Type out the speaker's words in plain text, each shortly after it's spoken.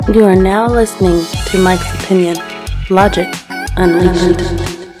You are now listening to Mike's Opinion, Logic Unleashed.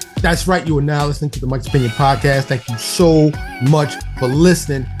 That's right. You are now listening to the Mike's Opinion podcast. Thank you so much for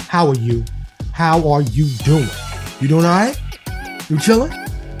listening. How are you? How are you doing? You doing all right? You chilling?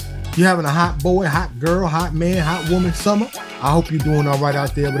 You having a hot boy, hot girl, hot man, hot woman summer? I hope you're doing all right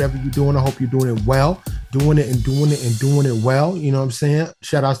out there. Whatever you're doing, I hope you're doing it well. Doing it well. You know what I'm saying?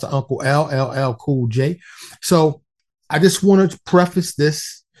 Shout outs to Uncle L, LL Cool J. So I just want to preface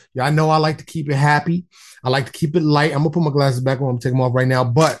this. Yeah, I know I like to keep it happy. I like to keep it light. I'm going to put my glasses back on. I'm going to take them off right now.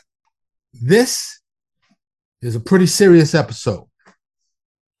 But this is a pretty serious episode.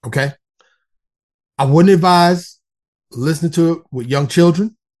 Okay? I wouldn't advise listening to it with young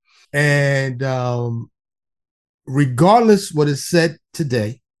children. And regardless what is said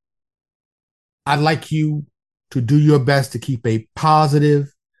today, I'd like you to do your best to keep a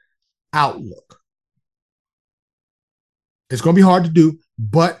positive outlook. It's going to be hard to do,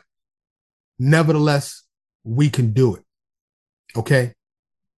 but nevertheless, we can do it. Okay?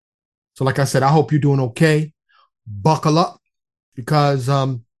 So like I said, I hope you're doing okay. Buckle up because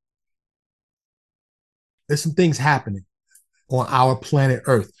there's some things happening on our planet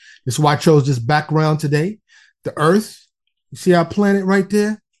Earth. This is why I chose this background today. The Earth, you see our planet right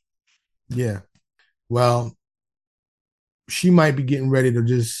there? Yeah. Well, she might be getting ready to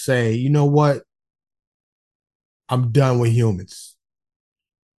just say, you know what? I'm done with humans.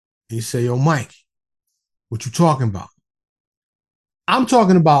 And you say, yo, Mike, what you talking about? I'm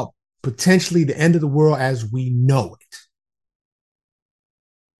talking about potentially the end of the world as we know it.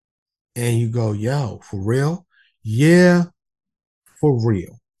 And you go, yo, for real? Yeah, for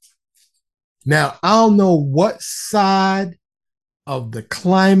real. Now, I don't know what side of the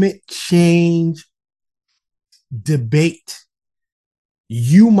climate change debate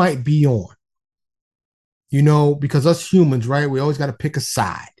you might be on. You know, because us humans, right, we always got to pick a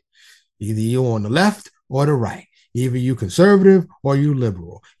side. Either you're on the left or the right. Either you conservative or you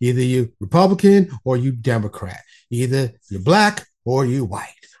liberal. Either you Republican or you Democrat. Either you're black or you white.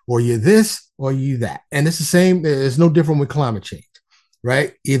 Or you're this or you that. And it's the same. It's no different with climate change,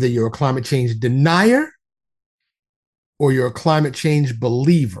 right? Either you're a climate change denier or you're a climate change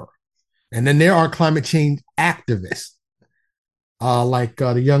believer. And then there are climate change activists, like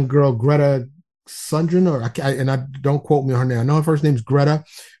the young girl Greta Thunberg, and I don't quote me on her name. I know her first name's Greta,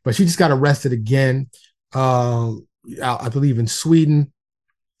 but she just got arrested again, I believe in Sweden,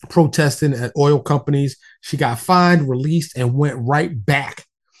 protesting at oil companies. She got fined, released, and went right back.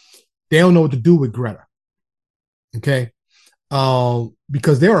 They don't know what to do with Greta. Okay.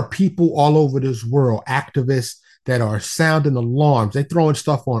 Because there are people all over this world, activists that are sounding alarms. They're throwing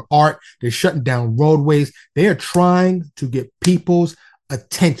stuff on art. They're shutting down roadways. They are trying to get people's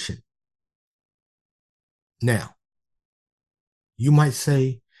attention. Now, you might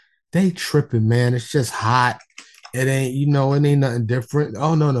say, they tripping, man. It's just hot. It ain't, it ain't nothing different.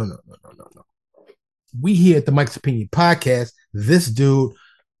 Oh, no. We here at the Mike's Opinion podcast, this dude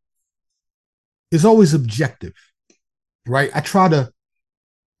is always objective, right? I try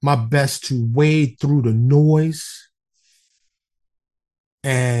my best to wade through the noise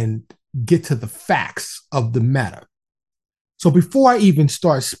and get to the facts of the matter. So before I even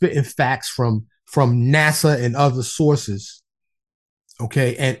start spitting facts from NASA and other sources,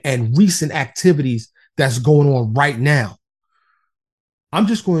 okay, and recent activities that's going on right now, I'm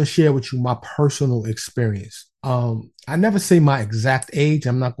just going to share with you my personal experience. I never say my exact age.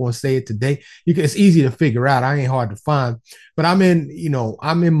 I'm not going to say it today. It's easy to figure out. I ain't hard to find, but I'm in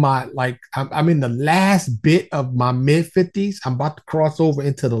the last bit of my mid 50s. I'm about to cross over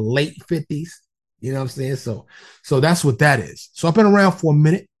into the late 50s. You know what I'm saying? So that's what that is. So I've been around for a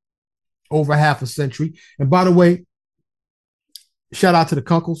minute, over half a century. And by the way, shout out to the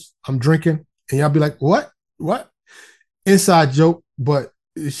Kunkles. I'm drinking, and y'all be like, what? Inside joke, but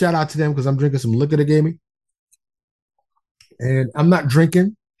shout out to them because I'm drinking some liquor they gave me. And I'm not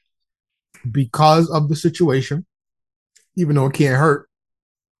drinking because of the situation, even though it can't hurt.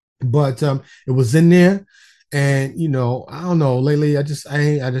 But it was in there. And, I don't know, lately I just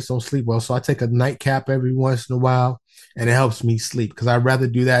don't sleep well. So I take a nightcap every once in a while, and it helps me sleep because I'd rather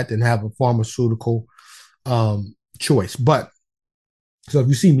do that than have a pharmaceutical choice. But so if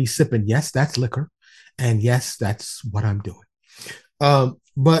you see me sipping, yes, that's liquor. And yes, that's what I'm doing.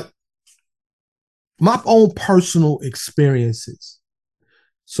 But my own personal experiences.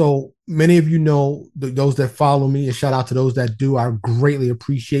 So many of you know, those that follow me, and shout out to those that do. I greatly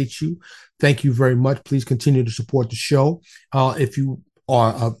appreciate you. Thank you very much. Please continue to support the show. If you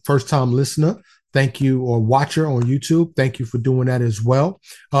are a first-time listener, thank you, or watcher on YouTube, thank you for doing that as well.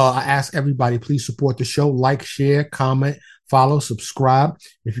 I ask everybody, please support the show, like, share, comment, follow, subscribe.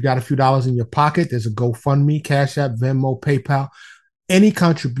 If you got a few dollars in your pocket, there's a GoFundMe, Cash App, Venmo, PayPal. Any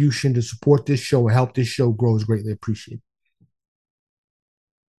contribution to support this show and help this show grow is greatly appreciated.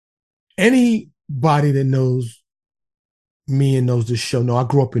 Anybody that knows me and knows this show know I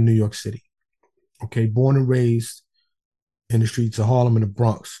grew up in New York City. Okay, born and raised in the streets of Harlem and the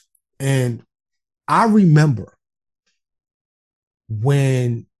Bronx. And I remember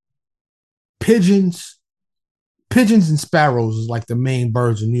when pigeons and sparrows is like the main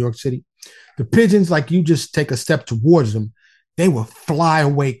birds in New York City. The pigeons, like you just take a step towards them, they will fly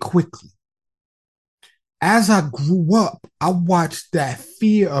away quickly. As I grew up, I watched that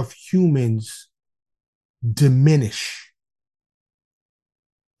fear of humans diminish.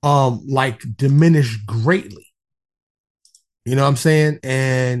 Like diminish greatly. You know what I'm saying?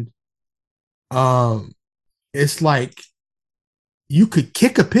 And it's like you could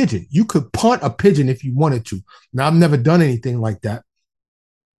kick a pigeon. You could punt a pigeon if you wanted to. Now, I've never done anything like that.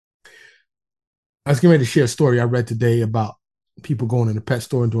 I was getting ready to share a story I read today about people going in the pet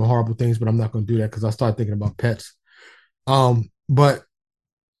store and doing horrible things, but I'm not going to do that because I started thinking about pets. But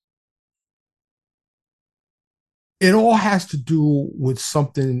it all has to do with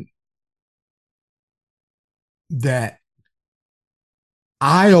something that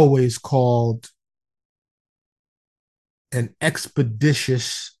I always called an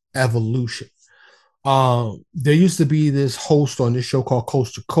expeditious evolution. There used to be this host on this show called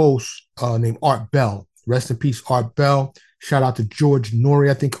Coast to Coast named Art Bell. Rest in peace, Art Bell. Shout out to George Noory,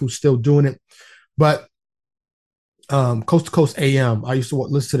 I think, who's still doing it. But Coast to Coast AM, I used to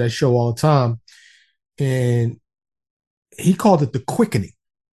listen to that show all the time. And he called it the quickening.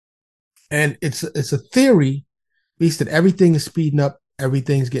 And it's a theory based that everything is speeding up,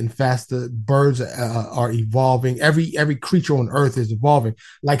 everything's getting faster, birds are evolving, every creature on earth is evolving.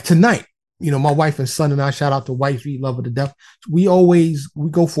 Like tonight, my wife and son and I, shout out to wifey, love her to death. We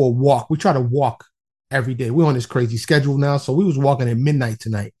go for a walk. We try to walk every day. We're on this crazy schedule now. So we was walking at midnight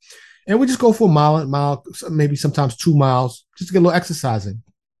tonight. And we just go for a mile, maybe sometimes 2 miles, just to get a little exercise in.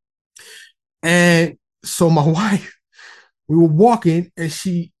 And so my wife, we were walking and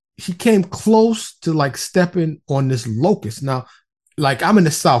she came close to like stepping on this locust. Now, like I'm in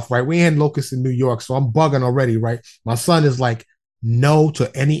the South, right? We ain't locusts in New York, so I'm bugging already, right? My son is like, no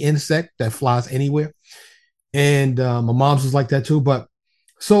to any insect that flies anywhere. And my mom's was like that too. But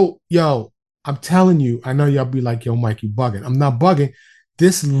so, yo, I'm telling you, I know y'all be like, yo, Mike, you bugging. I'm not bugging.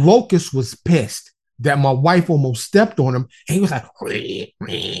 This locust was pissed that my wife almost stepped on him. And he was like, ree,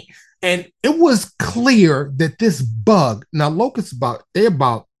 ree. And it was clear that this bug, now locusts they're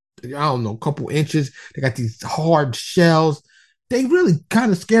about, I don't know, a couple inches. They got these hard shells. They really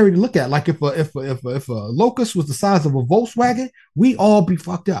kind of scary to look at. Like if a locust was the size of a Volkswagen, we all be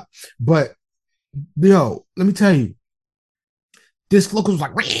fucked up. But yo, let me tell you, this locust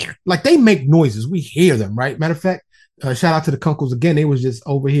was like they make noises. We hear them, right? Matter of fact, shout out to the Kunkles again. They was just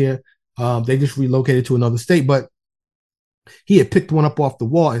over here. They just relocated to another state, but he had picked one up off the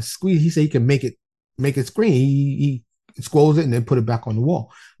wall and squeezed. He said he can make it scream. He squirrels it and then put it back on the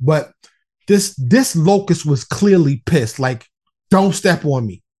wall. But this locust was clearly pissed. Like, don't step on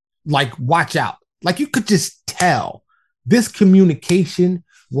me. Like, watch out. Like, you could just tell this communication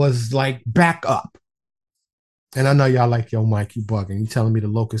was like back up. And I know y'all like, yo, Mike, you bugging. You telling me the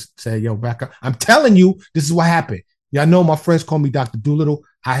locust said, yo, back up. I'm telling you, this is what happened. Y'all know my friends call me Dr. Dolittle.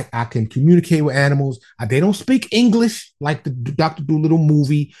 I can communicate with animals. They don't speak English like the Dr. Dolittle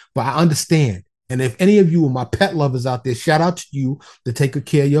movie, but I understand. And if any of you are my pet lovers out there, shout out to you to take good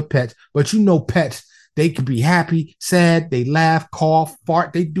care of your pets. But pets, they can be happy, sad, they laugh, cough,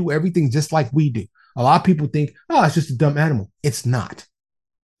 fart. They do everything just like we do. A lot of people think, oh, it's just a dumb animal. It's not.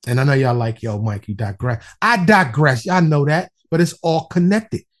 And I know y'all like, yo, Mike, you digress. I digress. Y'all know that, but it's all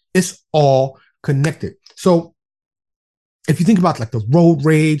connected. It's all connected. So if you think about like the road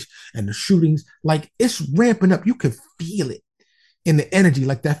rage and the shootings, like it's ramping up. You can feel it in the energy,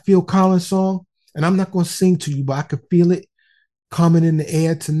 like that Phil Collins song. And I'm not going to sing to you, but I can feel it coming in the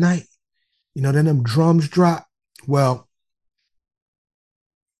air tonight. Then them drums drop. Well,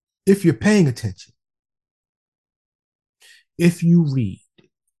 if you're paying attention, if you read,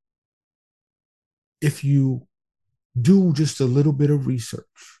 if you do just a little bit of research,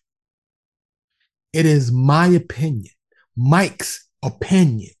 it is my opinion, Mike's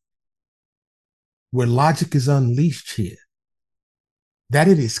opinion, where logic is unleashed here, that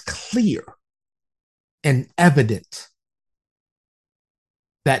it is clear and evident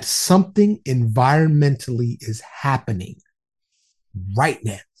that something environmentally is happening right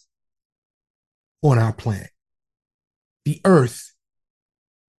now on our planet. The earth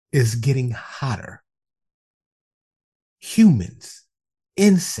is getting hotter. humans,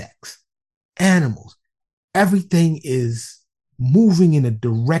 insects, animals, everything is moving in a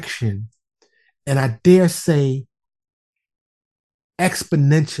direction, and I dare say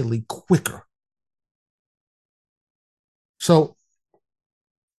exponentially quicker. So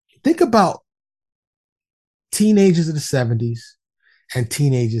think about teenagers of the 70s and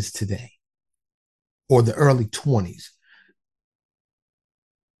teenagers today, or the early 20s.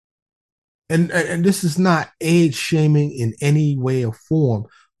 And this is not age shaming in any way or form,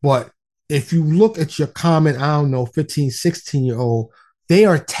 but if you look at your common, I don't know, 15, 16-year-old, they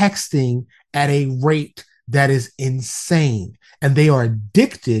are texting at a rate that is insane. And they are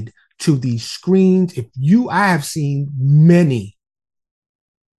addicted to these screens. I have seen many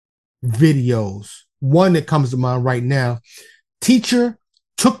videos. One that comes to mind right now, teacher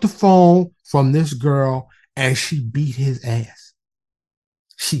took the phone from this girl and she beat his ass.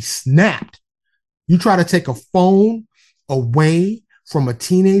 She snapped. You try to take a phone away from a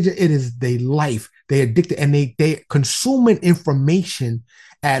teenager, it is their life. They're addicted, and they consuming information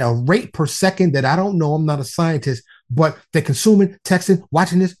at a rate per second that I don't know. I'm not a scientist, but they're consuming, texting,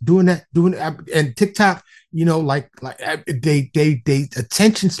 watching this, doing that, and TikTok. Like they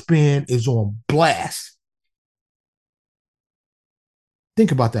attention span is on blast.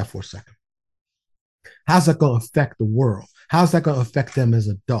 Think about that for a second. How's that going to affect the world? How's that going to affect them as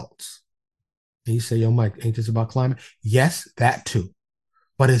adults? And you say, yo, Mike, ain't this about climate? Yes, that too.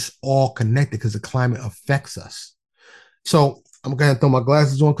 But it's all connected because the climate affects us. So I'm going to throw my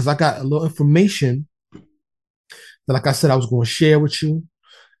glasses on because I got a little information that, like I said, I was going to share with you.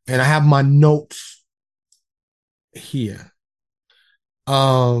 And I have my notes here.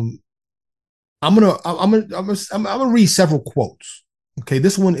 I'm gonna read several quotes. Okay,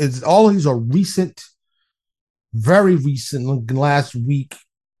 this one is, all of these are recent, very recent, like last week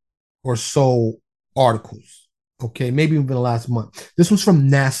or so articles. Okay, maybe even the last month. This was from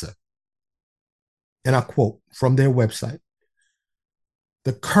NASA. And I quote from their website: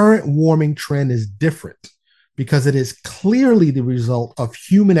 "The current warming trend is different because it is clearly the result of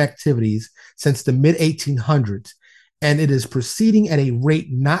human activities since the mid 1800s, and it is proceeding at a rate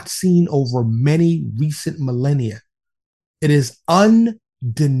not seen over many recent millennia. It is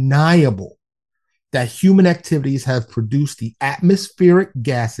undeniable that human activities have produced the atmospheric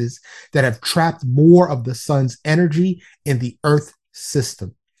gases that have trapped more of the sun's energy in the Earth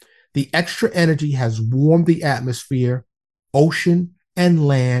system. The extra energy has warmed the atmosphere, ocean, and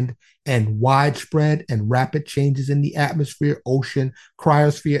land, and widespread and rapid changes in the atmosphere, ocean,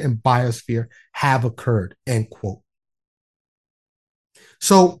 cryosphere, and biosphere have occurred," end quote.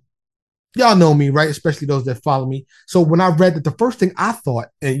 So y'all know me, right? Especially those that follow me. So when I read that, the first thing I thought,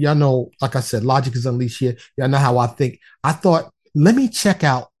 and y'all know, like I said, logic is unleashed here. Y'all know how I think. I thought, let me check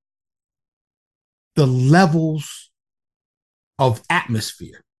out the levels of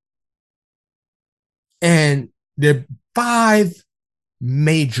atmosphere. And there are 5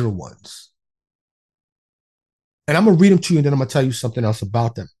 major ones. And I'm going to read them to you, and then I'm going to tell you something else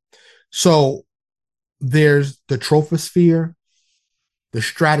about them. So there's the troposphere, the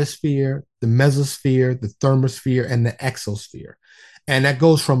stratosphere, the mesosphere, the thermosphere, and the exosphere. And that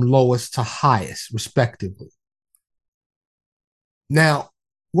goes from lowest to highest, respectively. Now,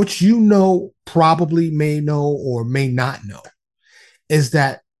 what you know, probably may know or may not know, is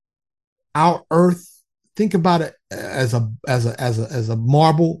that our Earth, think about it as a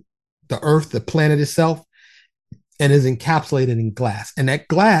marble, the Earth, the planet itself, and is encapsulated in glass. And that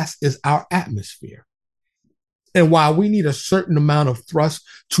glass is our atmosphere. And while we need a certain amount of thrust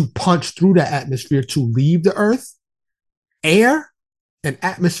to punch through the atmosphere to leave the Earth, air and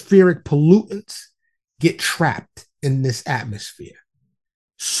atmospheric pollutants get trapped in this atmosphere.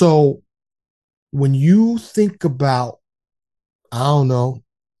 So when you think about, I don't know,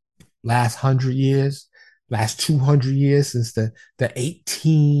 last 100 years, last 200 years, since the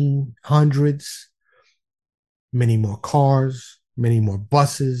 1800s, many more cars, many more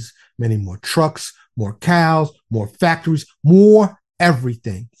buses, many more trucks, more cows, more factories, more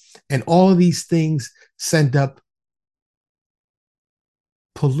everything. And all of these things send up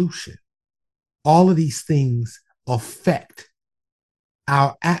pollution. All of these things affect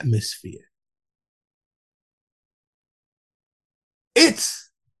our atmosphere. It's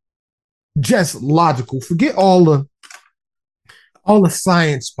just logical. Forget all the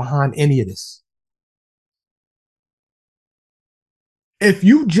science behind any of this. If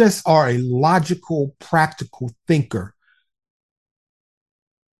you just are a logical, practical thinker,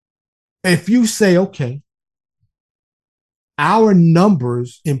 if you say, okay, our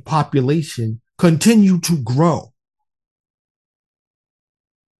numbers in population continue to grow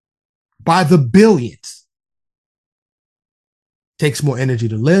by the billions, Takes more energy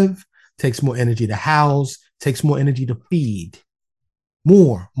to live, takes more energy to house, takes more energy to feed.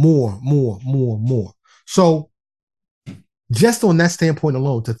 More, more, more, more, more. So, just on that standpoint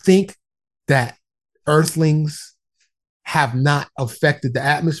alone, to think that earthlings have not affected the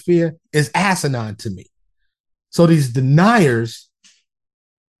atmosphere is asinine to me. So, these deniers,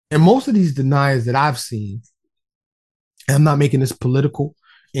 and most of these deniers that I've seen, and I'm not making this political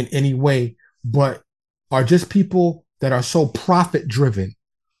in any way, but are just people that are so profit driven,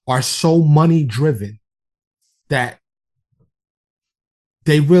 are so money driven that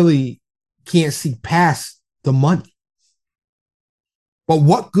they really can't see past the money. But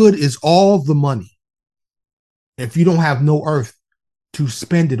what good is all the money if you don't have no earth to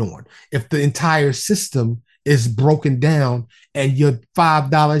spend it on? If the entire system is broken down and your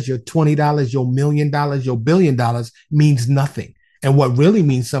 $5, your $20, your $1,000,000, your $1,000,000,000 means nothing. And what really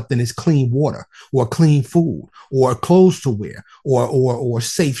means something is clean water or clean food or clothes to wear or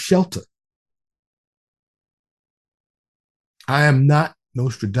safe shelter. I am not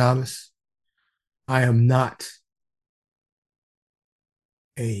Nostradamus. I am not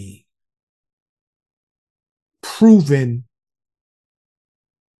a proven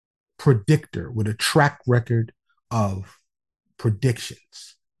predictor with a track record of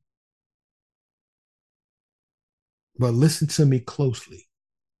predictions. But listen to me closely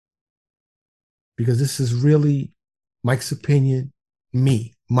because this is really Mike's opinion,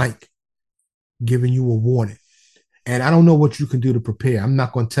 me, Mike, giving you a warning. And I don't know what you can do to prepare. I'm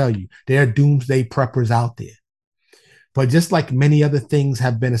not going to tell you. There are doomsday preppers out there. But just like many other things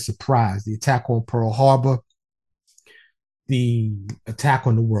have been a surprise, the attack on Pearl Harbor, the attack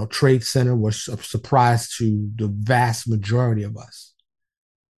on the World Trade Center was a surprise to the vast majority of us.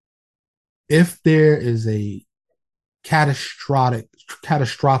 If there is a catastrophic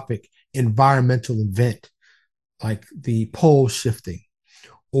environmental event like the pole shifting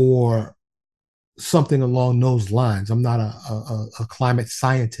or something along those lines, I'm not a climate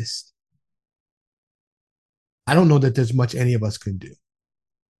scientist. I don't know that there's much any of us can do.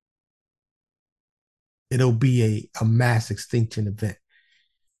 It'll be a mass extinction event.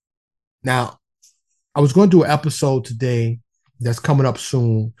 Now, I was going to do an episode today that's coming up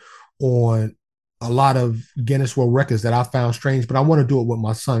soon on a lot of Guinness World Records that I found strange, but I want to do it with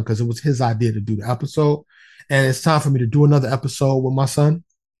my son because it was his idea to do the episode. And it's time for me to do another episode with my son.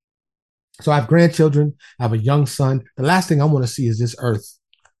 So I have grandchildren, I have a young son. The last thing I want to see is this earth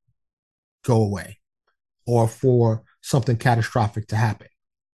go away or for something catastrophic to happen.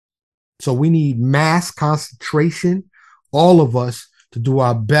 So we need mass concentration, all of us, to do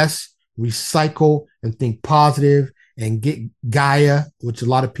our best, recycle and think positive and get Gaia, which a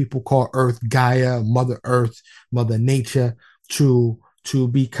lot of people call Earth Gaia, Mother Earth, Mother Nature, to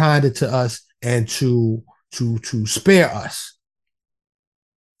be kinder to us and to spare us.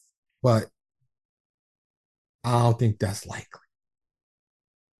 But I don't think that's likely.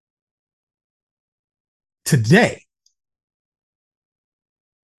 Today,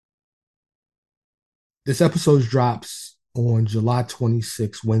 this episode drops on July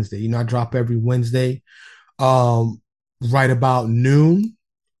 26th, Wednesday. You know, I drop every Wednesday, right about noon.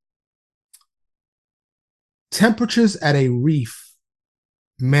 Temperatures at a reef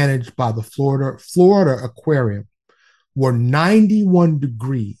managed by the Florida Aquarium were 91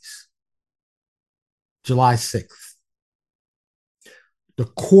 degrees July 6th. The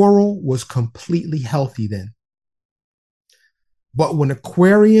coral was completely healthy then. But when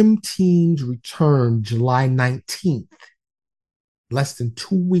aquarium teams returned July 19th, less than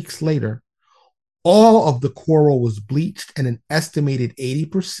 2 weeks later, all of the coral was bleached and an estimated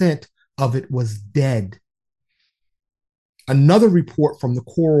 80% of it was dead. Another report from the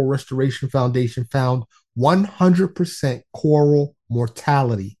Coral Restoration Foundation found 100% coral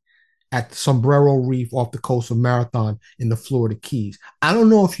mortality at the Sombrero Reef off the coast of Marathon in the Florida Keys. I don't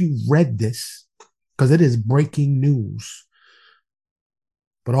know if you read this because it is breaking news.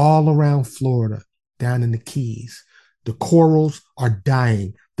 But all around Florida, down in the Keys, the corals are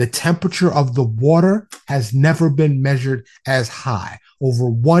dying. The temperature of the water has never been measured as high, over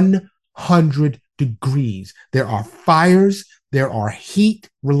 100 degrees. There are fires, there are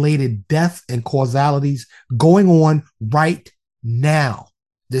heat-related deaths and causalities going on right now.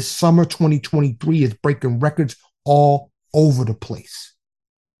 This summer 2023 is breaking records all over the place.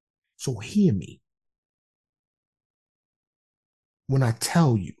 So hear me when I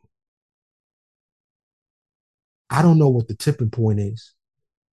tell you, I don't know what the tipping point is.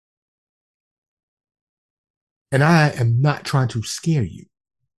 And I am not trying to scare you.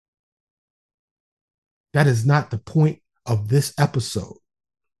 That is not the point of this episode.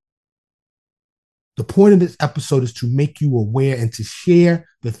 The point of this episode is to make you aware and to share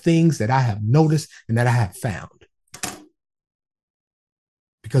the things that I have noticed and that I have found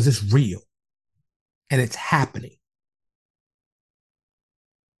because it's real and it's happening.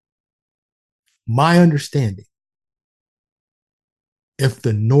 My understanding, if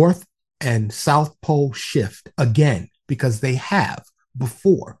the North and South Pole shift again, because they have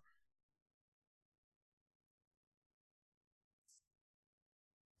before,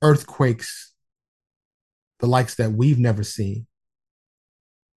 earthquakes, the likes that we've never seen,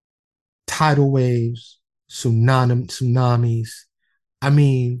 tidal waves, tsunamis. I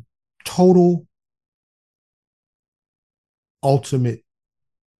mean, total, ultimate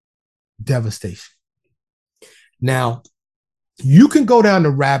devastation. Now, you can go down the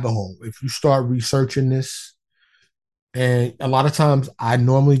rabbit hole if you start researching this. And a lot of times I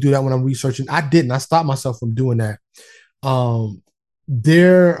normally do that when I'm researching. I didn't. I stopped myself from doing that. Um,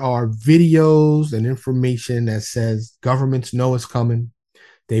 there are videos and information that says governments know it's coming.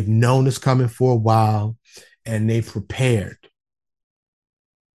 They've known it's coming for a while and they've prepared.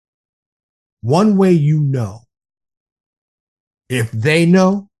 One way you know, if they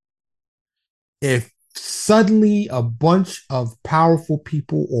know, if suddenly a bunch of powerful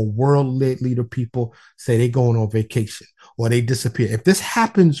people or world leader people say they're going on vacation or they disappear, if this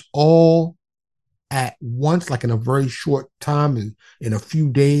happens all at once, like in a very short time, in a few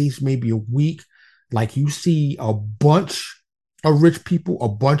days, maybe a week, like you see a bunch of rich people, a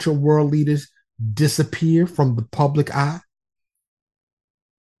bunch of world leaders disappear from the public eye.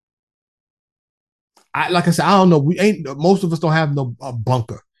 Like I said, I don't know. We ain't most of us don't have no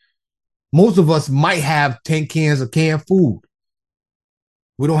bunker. Most of us might have 10 cans of canned food.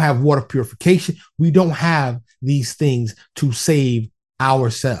 We don't have water purification. We don't have these things to save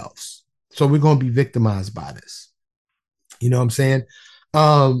ourselves. So we're going to be victimized by this. You know what I'm saying?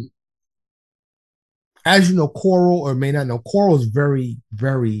 Um, as you know, coral, or may not know, coral is very,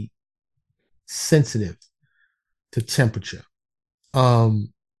 very sensitive to temperature.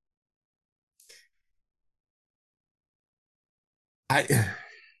 Um, I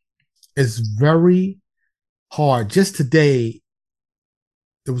it's very hard. Just today,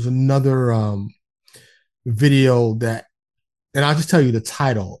 there was another video that, and I'll just tell you the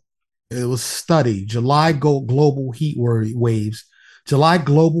title. It was study July global heat waves. July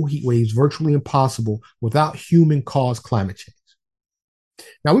global heat waves virtually impossible without human caused climate change.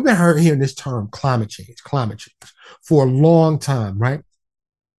 Now we've been hearing this term climate change, for a long time, right?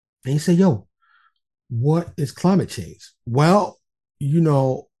 And you say, yo, what is climate change? Well, you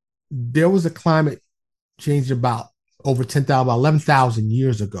know, there was a climate change about over 10,000, about 11,000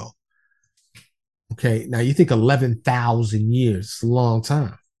 years ago. Okay. Now you think 11,000 years, it's a long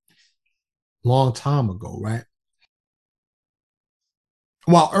time ago, right?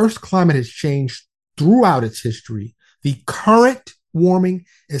 While Earth's climate has changed throughout its history, the current warming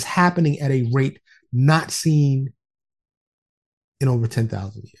is happening at a rate not seen in over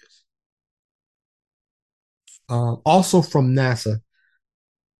 10,000 years. Also from NASA,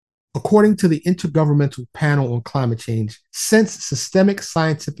 according to the Intergovernmental Panel on Climate Change, since systemic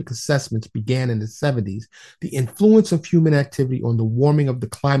scientific assessments began in the 70s, the influence of human activity on the warming of the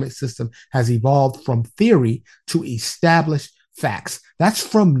climate system has evolved from theory to established facts. That's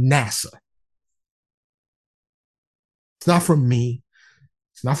from NASA. It's not from me.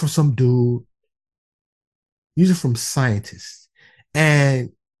 It's not from some dude. These are from scientists. And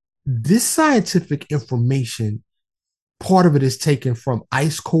this scientific information, part of it is taken from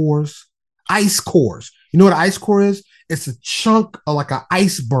ice cores. Ice cores. You know what an ice core is? It's a chunk of like an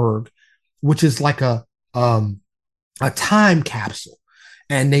iceberg, which is like a time capsule.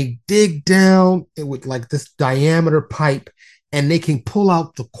 And they dig down with like this diameter pipe and they can pull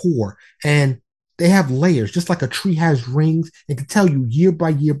out the core. And they have layers, just like a tree has rings. It can tell you year by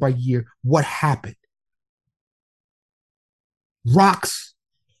year by year what happened. Rocks,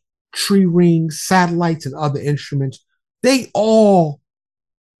 tree rings, satellites, and other instruments, they all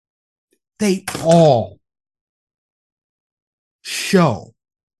they all show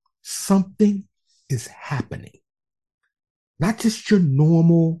something is happening. Not just your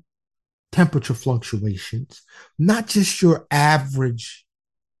normal temperature fluctuations, not just your average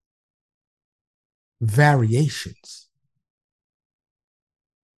variations.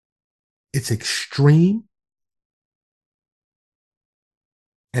 It's extreme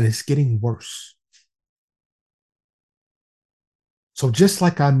and it's getting worse. So, just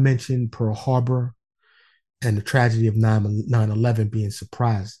like I mentioned Pearl Harbor and the tragedy of 9/11 being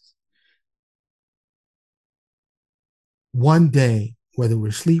surprises, one day, whether we're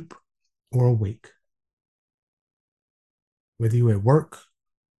asleep or awake, whether you're at work,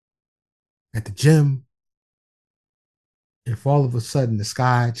 at the gym, if all of a sudden the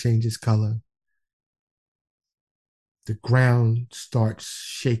sky changes color, the ground starts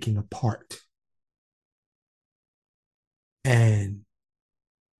shaking apart, and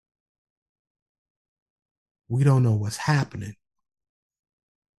we don't know what's happening,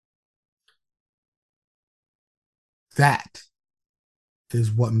 that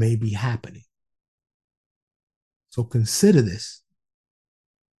is what may be happening. So consider this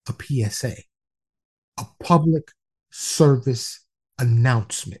a PSA, a public service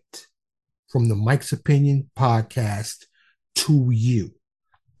announcement from the Mike's Opinion podcast to you.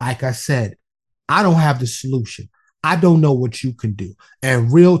 Like I said, I don't have the solution. I don't know what you can do.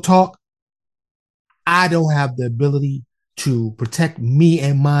 And real talk, I don't have the ability to protect me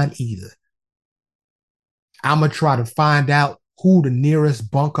and mine either. I'm going to try to find out who the nearest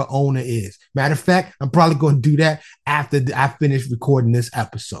bunker owner is. Matter of fact, I'm probably going to do that after I finish recording this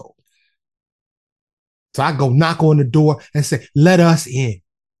episode. So I go knock on the door and say, let us in.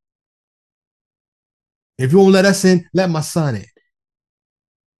 If you won't let us in, let my son in.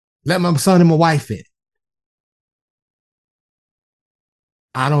 Let my son and my wife in.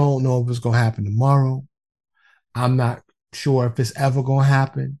 I don't know if it's going to happen tomorrow. I'm not sure if it's ever going to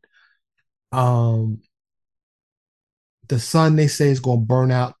happen. The sun, they say, is going to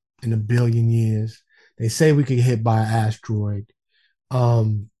burn out in 1 billion years. They say we could get hit by an asteroid.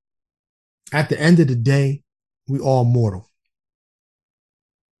 At the end of the day, we all mortal.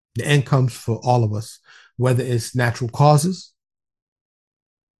 The end comes for all of us, whether it's natural causes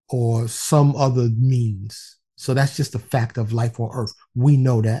or some other means. So that's just a fact of life on Earth. We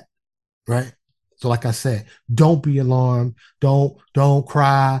know that, right? So like I said, don't be alarmed. Don't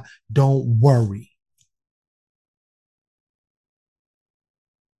cry. Don't worry.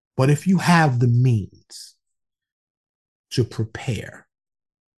 But if you have the means to prepare,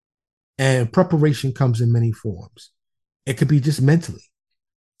 and preparation comes in many forms. It could be just mentally.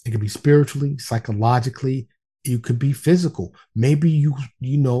 It could be spiritually, psychologically. It could be physical. Maybe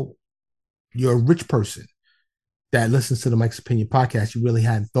you're a rich person that listens to the Mike's Opinion podcast. You really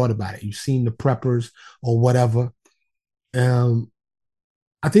hadn't thought about it. You've seen the preppers or whatever.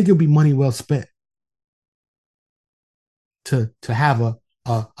 I think it'll be money well spent to have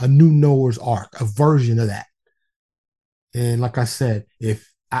a new Noah's Ark, a version of that. And like I said, if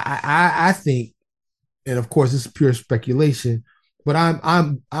I think, and of course this is pure speculation, but I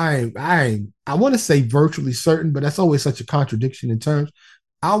want to say virtually certain, but that's always such a contradiction in terms.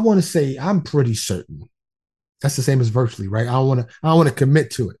 I want to say I'm pretty certain. That's the same as virtually, right? I don't want to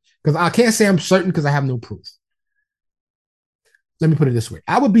commit to it because I can't say I'm certain because I have no proof. Let me put it this way.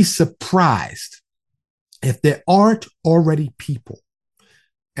 I would be surprised if there aren't already people,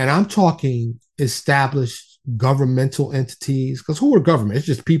 and I'm talking established governmental entities, because who are government? It's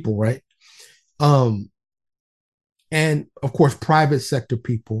just people, right? And of course, private sector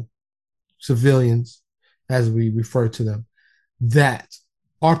people, civilians, as we refer to them, that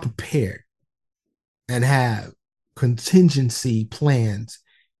are prepared and have contingency plans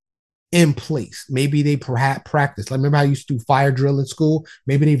in place. Maybe they perhaps practice. Like, remember how I used to do fire drill in school?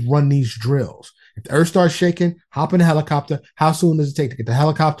 Maybe they've run these drills. If the earth starts shaking, hop in a helicopter. How soon does it take to get the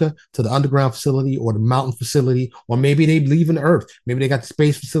helicopter to the underground facility or the mountain facility? Or maybe they leave in the earth. Maybe they got the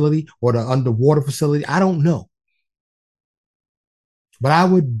space facility or the underwater facility. I don't know. But I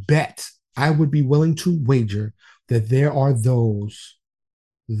would be willing to wager that there are those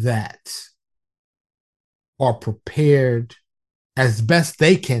that are prepared as best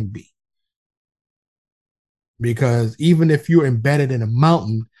they can be. Because even if you're embedded in a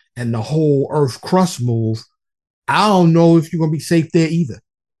mountain and the whole earth crust move, I don't know if you're going to be safe there either.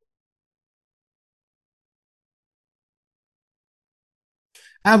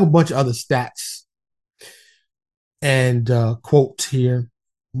 I have a bunch of other stats and quotes here,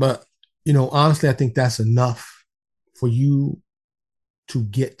 but honestly, I think that's enough for you to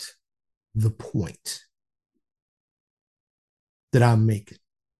get the point that I'm making.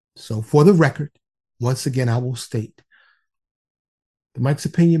 So for the record, once again, I will state the Mike's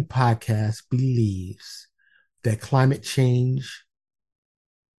Opinion podcast believes that climate change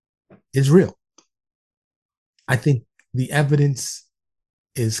is real. I think the evidence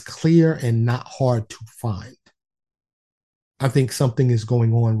is clear and not hard to find. I think something is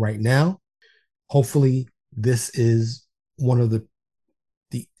going on right now. Hopefully, this is one of the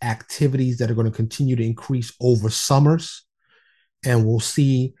activities that are going to continue to increase over summers, and we'll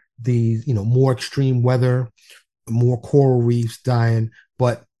see the more extreme weather, more coral reefs dying,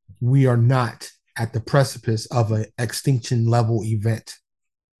 but we are not at the precipice of an extinction level event.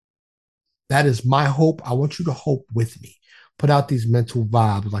 That is my hope. I want you to hope with me. put out these mental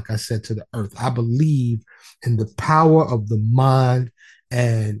vibes, like I said, to the earth. I believe in the power of the mind.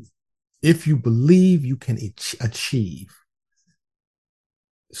 And if you believe, you can achieve.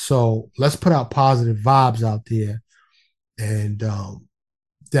 So let's put out positive vibes out there. And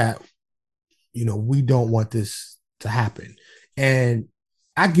that, we don't want this to happen. And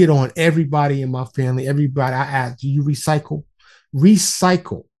I get on everybody in my family, everybody. I ask, do you recycle?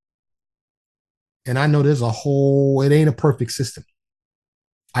 Recycle. And I know there's it ain't a perfect system.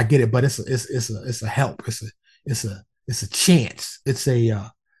 I get it, but it's a help. It's a chance. It's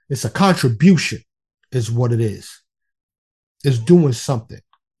a contribution is what it is. It's doing something,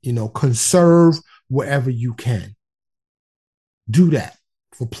 conserve wherever you can. Do that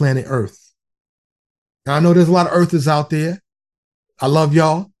for planet Earth. Now, I know there's a lot of Earthers out there. I love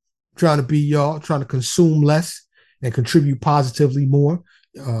y'all, trying to be y'all, trying to consume less and contribute positively more,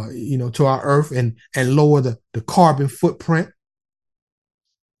 to our Earth and lower the carbon footprint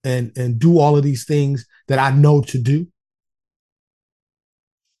and do all of these things that I know to do.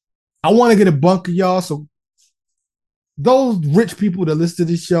 I want to get a bunker, y'all. So those rich people that listen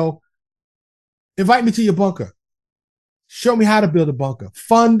to this show, invite me to your bunker. Show me how to build a bunker.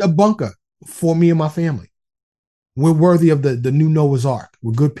 Fund a bunker for me and my family. We're worthy of the new Noah's Ark.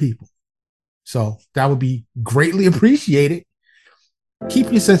 We're good people. So that would be greatly appreciated.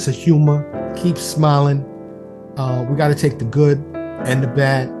 Keep your sense of humor. Keep smiling. We got to take the good and the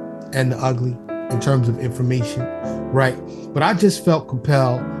bad and the ugly in terms of information, right? But I just felt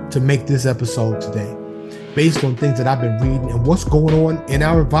compelled to make this episode today based on things that I've been reading and what's going on in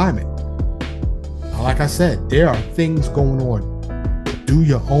our environment. Like I said, there are things going on. Do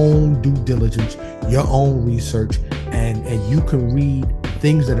your own due diligence, your own research, and you can read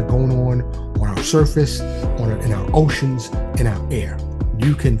things that are going on our surface, in our oceans, in our air.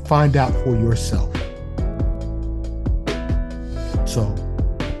 You can find out for yourself. So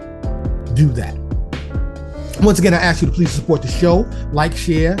do that. Once again, I ask you to please support the show. Like,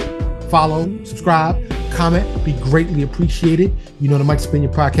 share, follow, subscribe, comment. Be greatly appreciated. The Mike's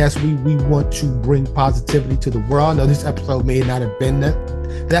Opinion Podcast, we want to bring positivity to the world. Now, this episode may not have been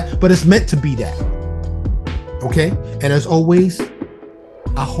that, but it's meant to be that. Okay? And as always,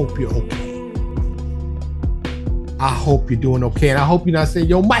 I hope you're okay. I hope you're doing okay. And I hope you're not saying,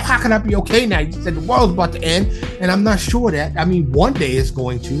 yo, Mike, how can I be okay now? You said the world's about to end. And I'm not sure that. I mean, one day it's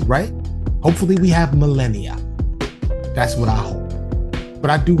going to, right? Hopefully we have millennia. That's what I hope.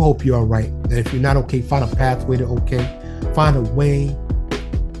 But I do hope you're all right. And if you're not okay, find a pathway to okay. Find a way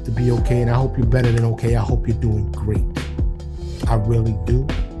to be okay. And I hope you're better than okay. I hope you're doing great. I really do.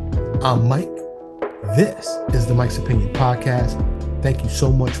 I'm Mike. This is the Mike's Opinion Podcast. Thank you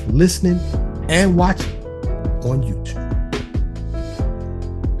so much for listening and watching on YouTube.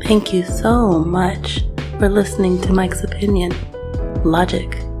 Thank you so much for listening to Mike's Opinion.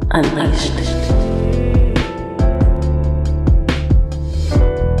 Logic Unleashed.